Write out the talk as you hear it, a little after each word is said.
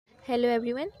Hello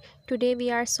everyone. Today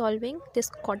we are solving this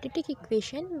quadratic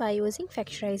equation by using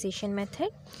factorization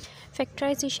method.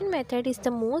 Factorization method is the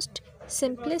most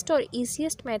simplest or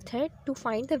easiest method to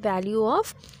find the value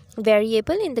of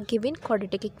variable in the given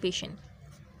quadratic equation.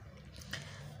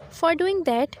 For doing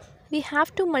that, we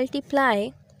have to multiply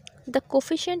the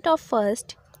coefficient of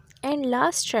first and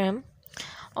last term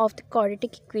of the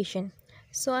quadratic equation.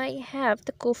 So I have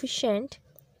the coefficient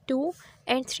 2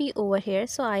 and 3 over here,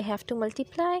 so I have to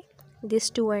multiply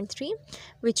this 2 and 3,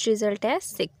 which result as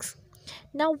 6.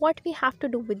 Now what we have to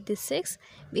do with this 6,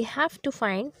 we have to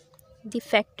find the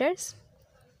factors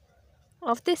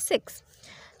of this 6.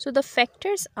 So the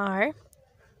factors are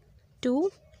 2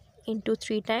 into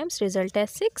 3 times result as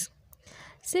 6.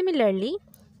 Similarly,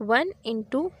 1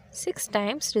 into 6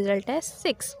 times result as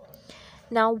 6.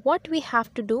 Now what we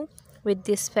have to do with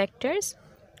these factors,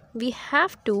 we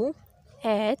have to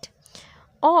add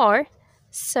or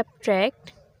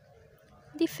subtract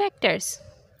the factors.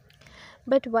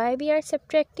 But why we are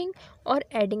subtracting or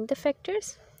adding the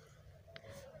factors?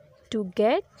 To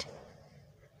get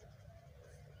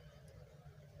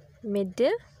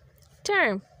middle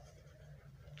term.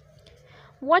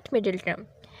 What middle term?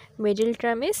 Middle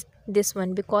term is this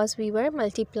one, because we were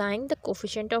multiplying the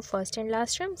coefficient of first and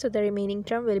last term, so the remaining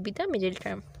term will be the middle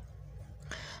term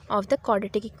of the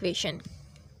quadratic equation.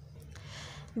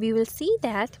 We will see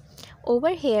that over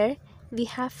here we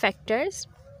have factors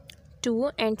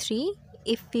 2 and 3.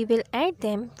 If we will add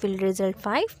them, will result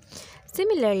 5.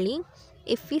 Similarly,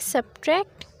 if we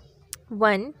subtract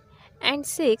 1 and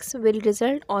 6, will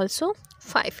result also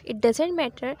 5. It doesn't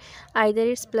matter either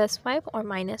it's plus 5 or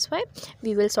minus 5,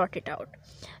 we will sort it out.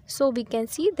 So we can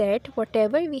see that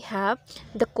whatever we have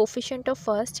the coefficient of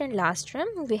first and last term,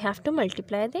 we have to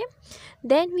multiply them.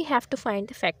 Then we have to find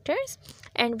the factors,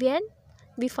 and when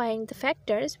we find the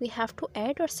factors, we have to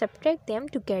add or subtract them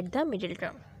to get the middle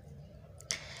term.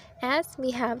 As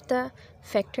we have the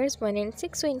factors 1 and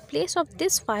 6, so in place of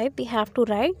this 5, we have to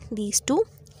write these two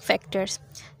factors.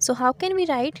 So how can we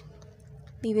write?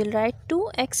 We will write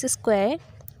 2x square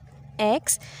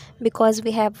x, because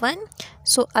we have 1.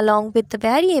 So along with the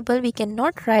variable, we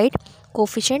cannot write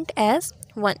coefficient as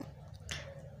 1.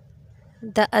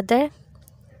 The other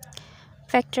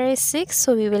factor is 6,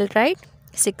 so we will write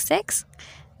 6x,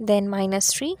 then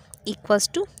minus 3 equals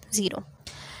to 0.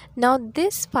 Now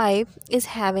this 5 is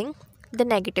having the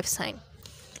negative sign.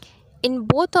 In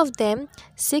both of them,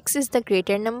 6 is the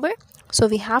greater number, so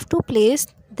we have to place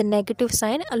the negative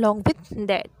sign along with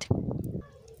that.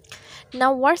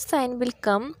 Now what sign will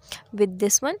come with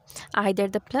this one? Either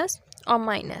the plus or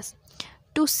minus.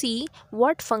 To see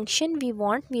what function we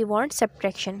want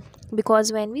subtraction,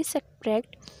 because when we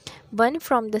subtract 1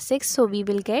 from the 6, so we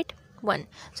will get 1.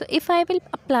 So if I will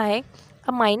apply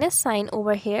a minus sign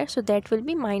over here, so that will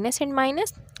be minus and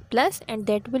minus plus, and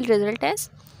that will result as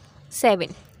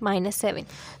 7, minus 7.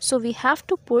 So we have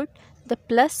to put the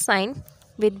plus sign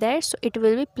with that, so it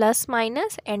will be plus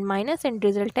minus and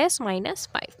result as minus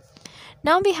 5.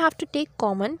 Now we have to take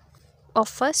common of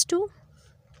first two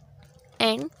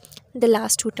and the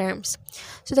last two terms.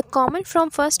 So the common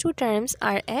from first two terms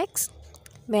are x.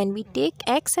 When we take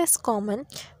x as common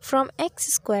from x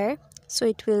square, so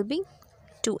it will be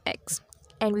 2x,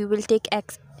 and we will take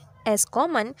x as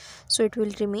common, so it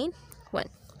will remain 1.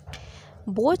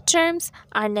 Both terms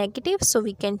are negative, so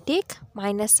we can take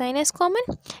minus sign as common,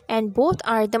 and both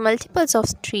are the multiples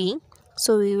of 3,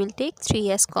 so we will take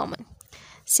 3 as common.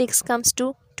 6 comes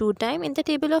to 2 times in the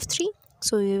table of 3,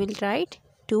 so we will write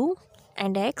 2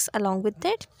 and x along with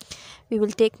that. We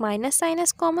will take minus sign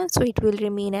as common, so it will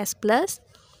remain as plus,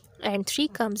 and 3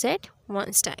 comes at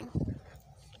 1's time.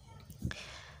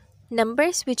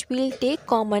 Numbers which we will take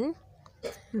common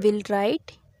will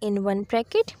write in one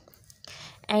bracket,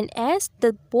 and as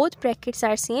the both brackets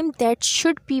are same, that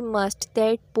should be must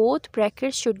that both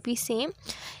brackets should be same.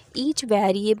 Each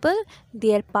variable,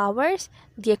 their powers,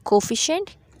 their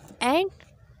coefficient and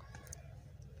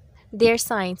their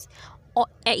signs,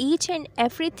 each and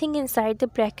everything inside the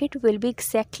bracket will be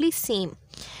exactly same,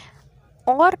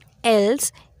 or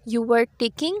else you were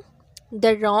taking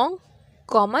the wrong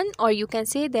common, or you can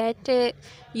say that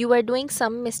you were doing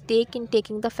some mistake in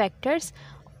taking the factors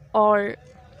or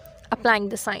applying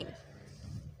the sign.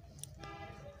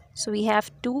 So we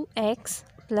have 2x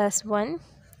plus 1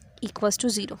 equals to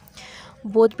 0.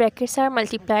 Both brackets are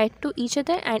multiplied to each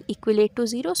other and equate to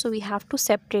 0, so we have to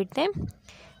separate them.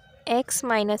 X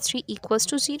minus 3 equals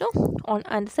to 0. On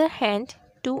other hand,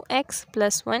 2x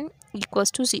plus 1 equals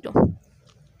to 0.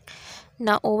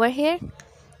 Now over here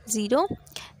 0,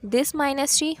 this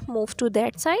minus 3 move to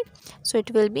that side, so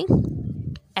it will be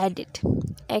add it.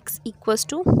 X equals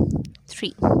to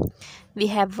 3. We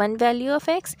have one value of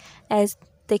x, as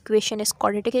the equation is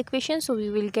quadratic equation, so we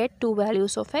will get two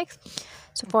values of x.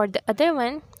 So for the other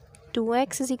one,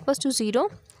 2x is equals to 0.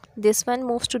 This one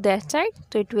moves to that side,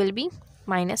 so it will be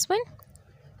minus 1.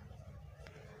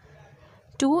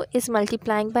 2 is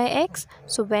multiplying by x,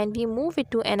 so when we move it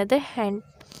to another hand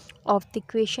of the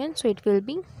equation, so it will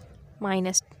be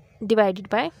minus divided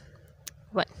by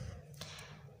 1.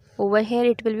 Over here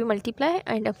it will be multiply,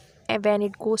 and when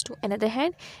it goes to another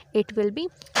hand it will be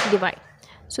divide.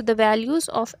 So the values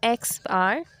of x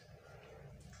are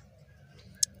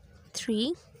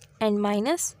 3 and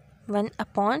minus 1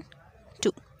 upon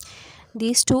 2.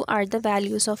 These two are the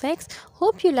values of x.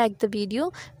 Hope you like the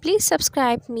video. Please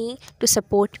subscribe me to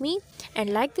support me and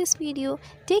like this video.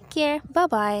 Take care. Bye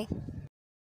bye.